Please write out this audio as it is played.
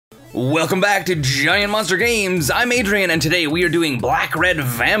Welcome back to Giant Monster Games. I'm Adrian, and today we are doing Black-Red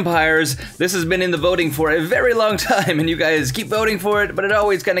Vampires. This has been in the voting for a very long time, and you guys keep voting for it, but it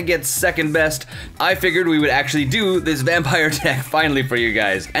always kind of gets second best. I figured we would actually do this vampire deck finally for you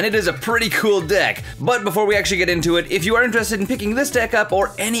guys, and it is a pretty cool deck. But before we actually get into it, if you are interested in picking this deck up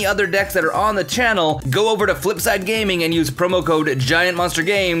or any other decks that are on the channel, go over to Flipside Gaming and use promo code Giant Monster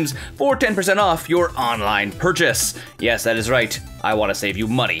Games for 10% off your online purchase. Yes, that is right. I want to save you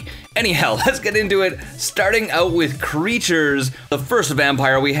money. Anyhow, let's get into it, starting out with creatures. The first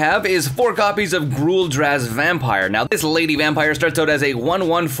vampire we have is 4 copies of Guul Draz Vampire. Now, this lady vampire starts out as a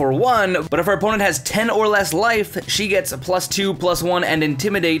 1/1 for 1, but if our opponent has 10 or less life, she gets +2, +1, and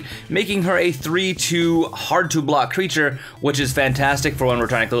Intimidate, making her a 3/2 hard-to-block creature, which is fantastic for when we're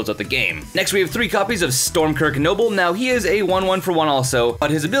trying to close out the game. Next, we have 3 copies of Stromkirk Noble. Now, he is a 1/1 for 1 also,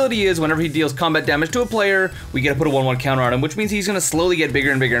 but his ability is whenever he deals combat damage to a player, we get to put a 1/1 counter on him, which means he's going to slowly get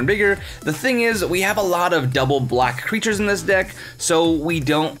bigger and bigger and bigger. The thing is, we have a lot of double black creatures in this deck, so we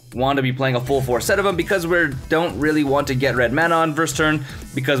don't want to be playing a full 4 set of them because we don't really want to get red mana on first turn,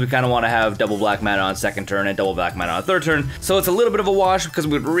 because we kind of want to have double black mana on second turn and double black mana on third turn. So it's a little bit of a wash because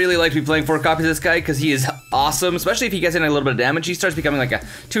we'd really like to be playing 4 copies of this guy because he is awesome, especially if he gets in a little bit of damage. He starts becoming like a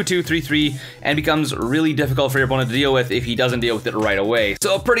 2/2, 3/3, and becomes really difficult for your opponent to deal with if he doesn't deal with it right away.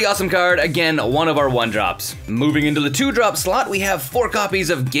 So a pretty awesome card, again, one of our 1-drops. Moving into the 2-drop slot, we have 4 copies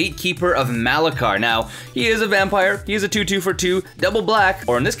of Gatekeeper of Malakir. Now, he is a vampire, he is a 2/2 for 2, double black,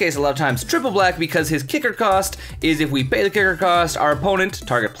 or in this case a lot of times triple black, because his kicker cost is if we pay the kicker cost, our opponent,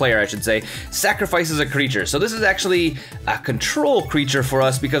 target player I should say, sacrifices a creature. So this is actually a control creature for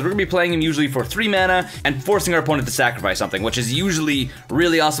us because we're going to be playing him usually for 3 mana and forcing our opponent to sacrifice something, which is usually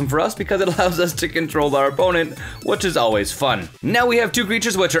really awesome for us because it allows us to control our opponent, which is always fun. Now we have 2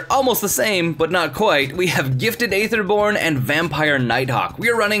 creatures which are almost the same, but not quite. We have Gifted Aetherborn and Vampire Nighthawk. We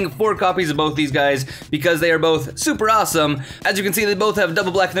are running 4 copies of both these guys because they are both super awesome. As you can see, they both have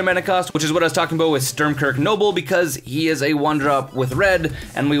double black in their mana cost, which is what I was talking about with Stromkirk Noble, because he is a 1-drop with red,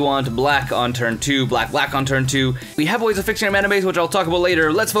 and we want black on turn 2, black on turn 2. We have ways of fixing our mana base, which I'll talk about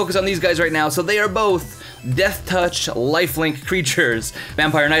later. Let's focus on these guys right now. So they are both Death Touch lifelink creatures.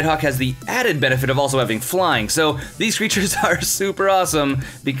 Vampire Nighthawk has the added benefit of also having flying, so these creatures are super awesome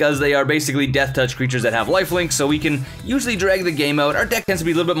because they are basically Death Touch creatures that have lifelink, so we can usually drag the game out. Our deck tends to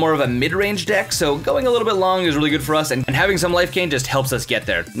be a little bit more of a mid-range deck, so going a little bit long is really good for us, and having some life gain just helps us get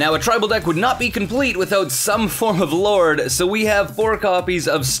there. Now, a tribal deck would not be complete without some form of lord, so we have 4 copies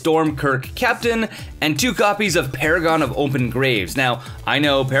of Stromkirk Captain and 2 copies of Paragon of Open Graves. Now, I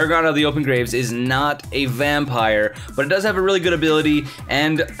know Paragon of the Open Graves is not a vampire, but it does have a really good ability,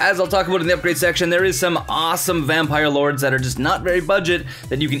 and as I'll talk about in the upgrade section, there is some awesome vampire lords that are just not very budget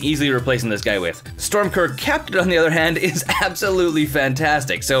that you can easily replace this guy with. Stromkirk Captain, on the other hand, is absolutely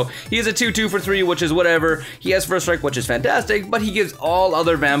fantastic. So he is a 2/2 for 3, which is whatever. He has first strike, which is fantastic, but he gives all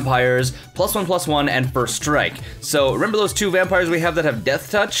other vampires +1/+1 and first strike. So remember those 2 vampires we have that have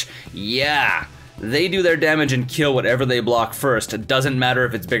Death Touch? Yeah. They do their damage and kill whatever they block first. It doesn't matter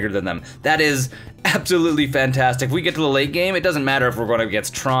if it's bigger than them. That is absolutely fantastic. If we get to the late game, it doesn't matter if we're going up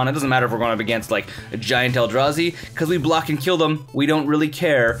against Tron, it doesn't matter if we're going up against like a giant Eldrazi, because we block and kill them, we don't really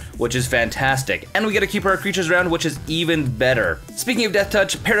care, which is fantastic. And we get to keep our creatures around, which is even better. Speaking of Death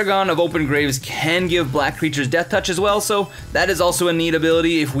Touch, Paragon of Open Graves can give black creatures Death Touch as well, so that is also a neat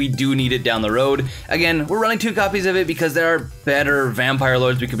ability if we do need it down the road. Again, we're running 2 copies of it because there are better vampire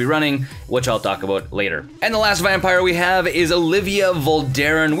lords we could be running, which I'll talk about later. And the last vampire we have is Olivia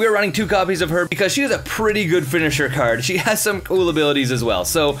Voldaren. We're running 2 copies of her because she is a pretty good finisher card. She has some cool abilities as well.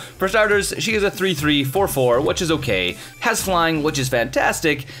 So, for starters, she is a 3/3 4/4, which is okay. Has flying, which is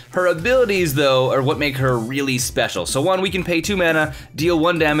fantastic. Her abilities, though, are what make her really special. So 1, we can pay 2 mana, deal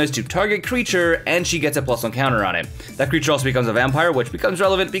 1 damage to target creature, and she gets a +1 counter on it. That creature also becomes a vampire, which becomes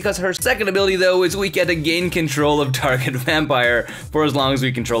relevant because her second ability, though, is we get to gain control of target vampire for as long as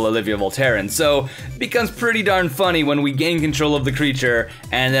we control Olivia Voldaren. So, it becomes pretty darn funny when we gain control of the creature,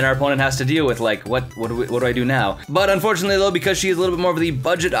 and then our opponent has to deal with, like, what do I do now? But unfortunately, though, because she is a little bit more of the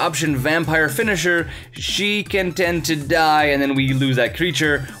budget option vampire finisher, she can tend to die, and then we lose that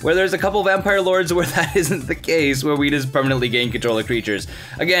creature, where there's a couple vampire lords where that isn't the case, where we just permanently gain control of creatures.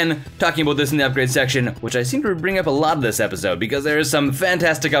 Again, talking about this in the upgrade section, which I seem to bring up a lot of this episode, because there is some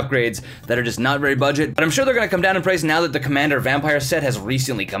fantastic upgrades that are just not very budget, but I'm sure they're going to come down in price now that the Commander Vampire set has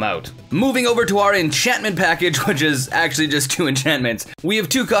recently come out. Moving over to our enchantment package, which is actually just 2 enchantments, we have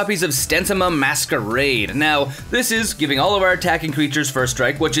 2 copies of Stensia Masquerade. Now, this is giving all of our attacking creatures first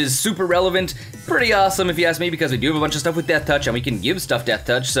strike, which is super relevant, pretty awesome if you ask me, because we do have a bunch of stuff with Death Touch, and we can give stuff Death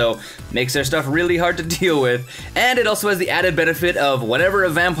Touch, so makes their stuff really hard to deal with. And it also has the added benefit of whenever a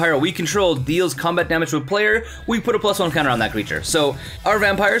vampire we control deals combat damage to a player, we put a +1 counter on that creature. So our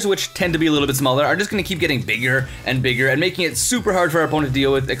vampires, which tend to be a little bit smaller, are just going to keep getting bigger and bigger and making it super hard for our opponent to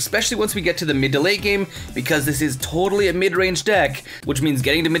deal with, especially once we get to the mid to late game, because this is totally a mid-range deck, which means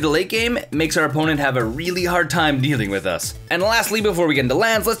getting to mid to late game makes our opponent have a really hard time dealing with us. And lastly, before we get into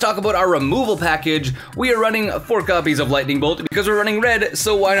lands, let's talk about our removal package. We are running 4 copies of Lightning Bolt because we're running red,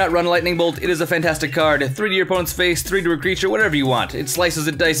 so why not run Lightning Bolt? It is a fantastic card. 3 to your opponent's face, 3 to a creature, whatever you want. It slices,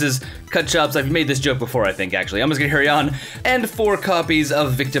 it dices, cut chops. I've made this joke before, I think, actually. I'm just gonna carry on. And 4 copies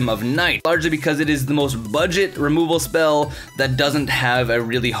of Victim of Night, largely because it is the most budget removal spell that doesn't have a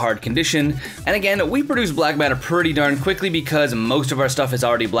really hard condition. And again, we produce black mana pretty darn quickly because most of our stuff is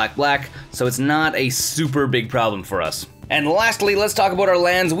already black, so it's not a super big problem for us. And lastly, let's talk about our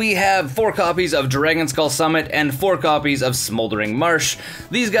lands. We have 4 copies of Dragonskull Summit and 4 copies of Smoldering Marsh.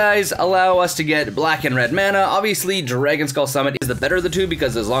 These guys allow us to get black and red mana. Obviously, Dragonskull Summit is the better of the two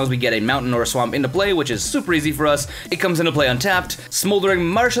because as long as we get a mountain or a swamp into play, which is super easy for us, it comes into play untapped. Smoldering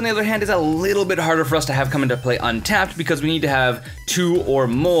Marsh, on the other hand, is a little bit harder for us to have come into play untapped because we need to have 2 or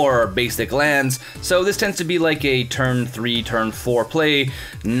more basic lands. So this tends to be like a turn 3, turn 4 play,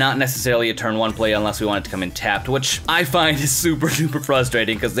 not necessarily a turn 1 play unless we want it to come in tapped, which I find is super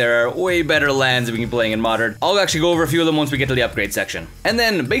frustrating because there are way better lands that we can be playing in Modern. I'll actually go over a few of them once we get to the upgrade section. And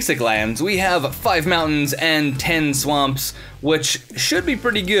then basic lands, we have 5 mountains and 10 swamps, which should be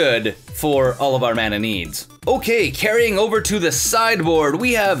pretty good for all of our mana needs. Okay, carrying over to the sideboard,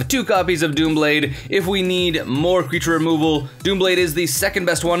 we have 2 copies of Doomblade. If we need more creature removal, Doomblade is the second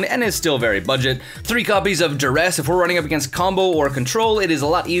best one and is still very budget. 3 copies of Duress. If we're running up against combo or control, it is a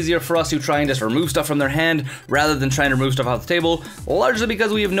lot easier for us to try and just remove stuff from their hand rather than trying to remove stuff off the table, largely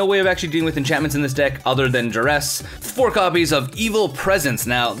because we have no way of actually dealing with enchantments in this deck other than Duress. 4 copies of Evil Presence.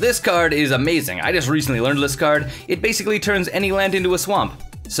 Now, this card is amazing. I just recently learned this card. It basically turns any land into a swamp.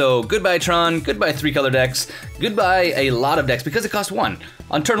 So goodbye Tron, goodbye 3-color decks, goodbye a lot of decks because it costs 1.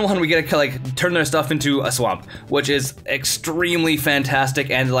 On turn 1 we get to like turn their stuff into a swamp, which is extremely fantastic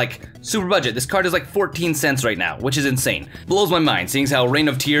and like super budget. This card is like 14 cents right now, which is insane. Blows my mind, seeing as how Reign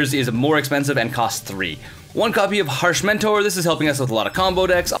of Tears is more expensive and costs 3. 1 copy of Harsh Mentor. This is helping us with a lot of combo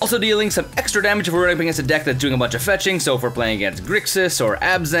decks, also dealing some extra damage if we're running up against a deck that's doing a bunch of fetching. So if we're playing against Grixis or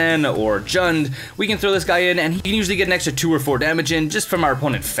Abzan or Jund, we can throw this guy in and he can usually get an extra 2 or 4 damage in just from our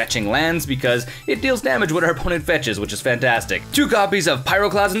opponent fetching lands because it deals damage when our opponent fetches, which is fantastic. 2 copies of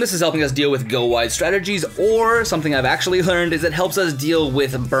Pyroclasm. This is helping us deal with go-wide strategies, or something I've actually learned is it helps us deal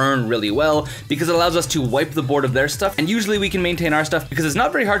with burn really well because it allows us to wipe the board of their stuff, and usually we can maintain our stuff because it's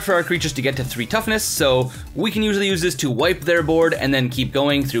not very hard for our creatures to get to 3 toughness, so we can usually use this to wipe their board and then keep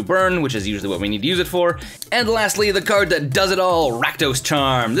going through burn, which is usually what we need to use it for. And lastly, the card that does it all, Rakdos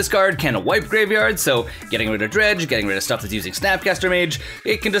Charm. This card can wipe graveyards, so getting rid of Dredge, getting rid of stuff that's using Snapcaster Mage.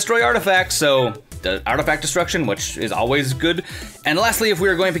 It can destroy artifacts, so artifact destruction, which is always good. And lastly, if we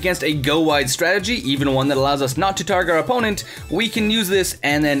are going up against a go-wide strategy, even one that allows us not to target our opponent, we can use this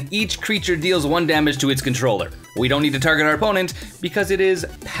and then each creature deals 1 damage to its controller. We don't need to target our opponent because it is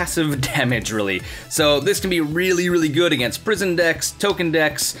passive damage, really. So this can be really good against prison decks, token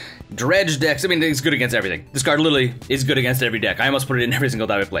decks, dredge decks. I mean, it's good against everything. This card literally is good against every deck. I almost put it in every single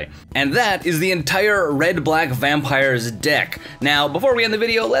time I play. And that is the entire red-black vampires deck. Now, before we end the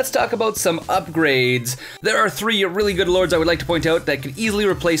video, let's talk about some upgrades. There are 3 really good lords I would like to point out that could easily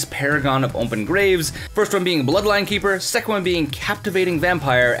replace Paragon of Open Graves. First one being Bloodline Keeper, second one being Captivating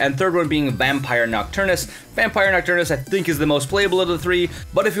Vampire, and third one being Vampire Nocturnus. Vampire Nocturnus, I think, is the most playable of the 3,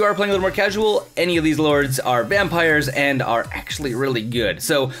 but if you are playing a little more casual, any of these lords are vampires and are actually really good.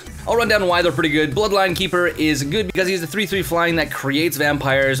 So I'll run down why they're pretty good. Bloodline Keeper is good because he's a 3/3 flying that creates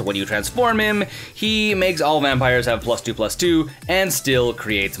vampires. When you transform him, he makes all vampires have +2/+2 and still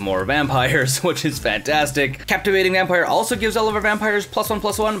creates more vampires, which is fantastic. Captivating Vampire also gives all of our vampires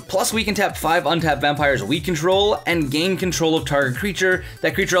 +1/+1, plus we can tap 5 untapped vampires we control and gain control of target creature.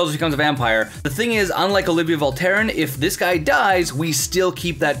 That creature also becomes a vampire. The thing is, unlike Olivia Voldaren, if this guy dies, we still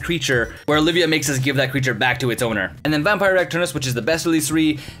keep that creature, where Olivia makes us give that creature back to its owner. And then Vampire Nocturnus, which is the best of these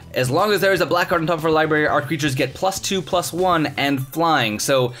 3, as long as there is a black card on top of our library, our creatures get +2/+1 and flying,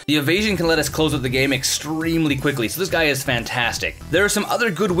 so the evasion can let us close out the game extremely quickly, so this guy is fantastic. There are some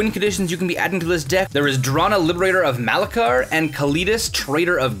other good win conditions you can be adding to this deck. There is Drana, Liberator of Malakir, and Kalidas,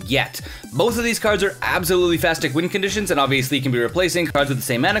 Traitor of Get. Both of these cards are absolutely fantastic win conditions, and obviously can be replacing cards with the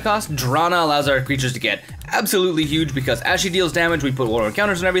same mana cost. Drana allows our creatures to get absolutely huge because as she deals damage, we put one on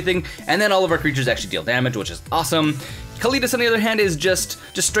counters and everything, and then all of our creatures actually deal damage, which is awesome. Kalitas, on the other hand, is just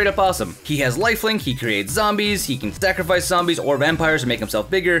straight up awesome. He has lifelink, he creates zombies, he can sacrifice zombies or vampires to make himself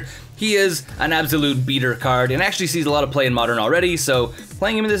bigger. He is an absolute beater card and actually sees a lot of play in Modern already, so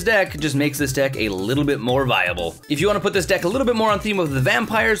playing him in this deck just makes this deck a little bit more viable. If you want to put this deck a little bit more on theme with the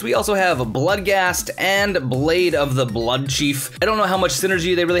vampires, we also have Bloodghast and Blade of the Blood Chief. I don't know how much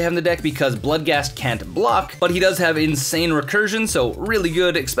synergy they really have in the deck because Bloodghast can't block, but he does have insane recursion, so really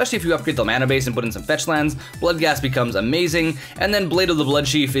good, especially if you upgrade the mana base and put in some fetch lands. Bloodghast becomes amazing, and then Blade of the Blood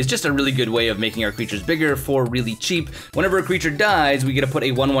Chief is just a really good way of making our creatures bigger for really cheap. Whenever a creature dies, we get to put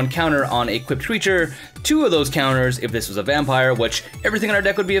a 1/1 counter on a equipped creature, 2 of those counters if this was a vampire, which everything in our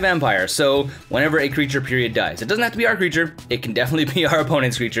deck would be a vampire, so whenever a creature period dies. It doesn't have to be our creature, it can definitely be our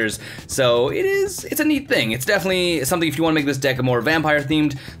opponent's creatures, so it's a neat thing. It's definitely something if you want to make this deck more vampire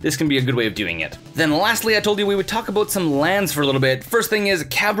themed, this can be a good way of doing it. Then lastly, I told you we would talk about some lands for a little bit. First thing is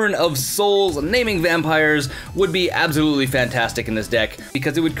Cavern of Souls. Naming vampires would be absolutely fantastic in this deck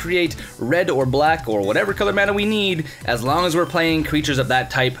because it would create red or black or whatever color mana we need as long as we're playing creatures of that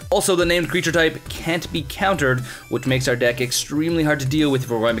type. Also, the named creature type can't be countered, which makes our deck extremely hard to deal with if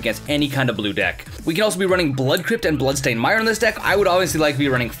we're going against any kind of blue deck. We can also be running Blood Crypt and Bloodstained Mire in this deck. I would obviously like to be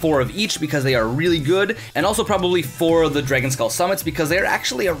running 4 of each because they are really good, and also probably 4 of the Dragonskull Summits because they are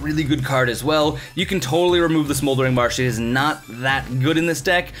actually a really good card as well. You can totally remove the Smoldering Marsh. It is not that good in this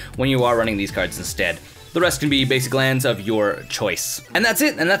deck when you are running these cards instead. The rest can be basic lands of your choice. And that's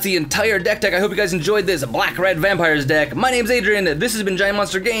it, and that's the entire deck. I hope you guys enjoyed this Black-Red Vampires deck. My name's Adrian, this has been Giant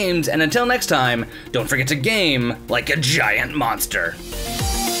Monster Games, and until next time, don't forget to game like a giant monster.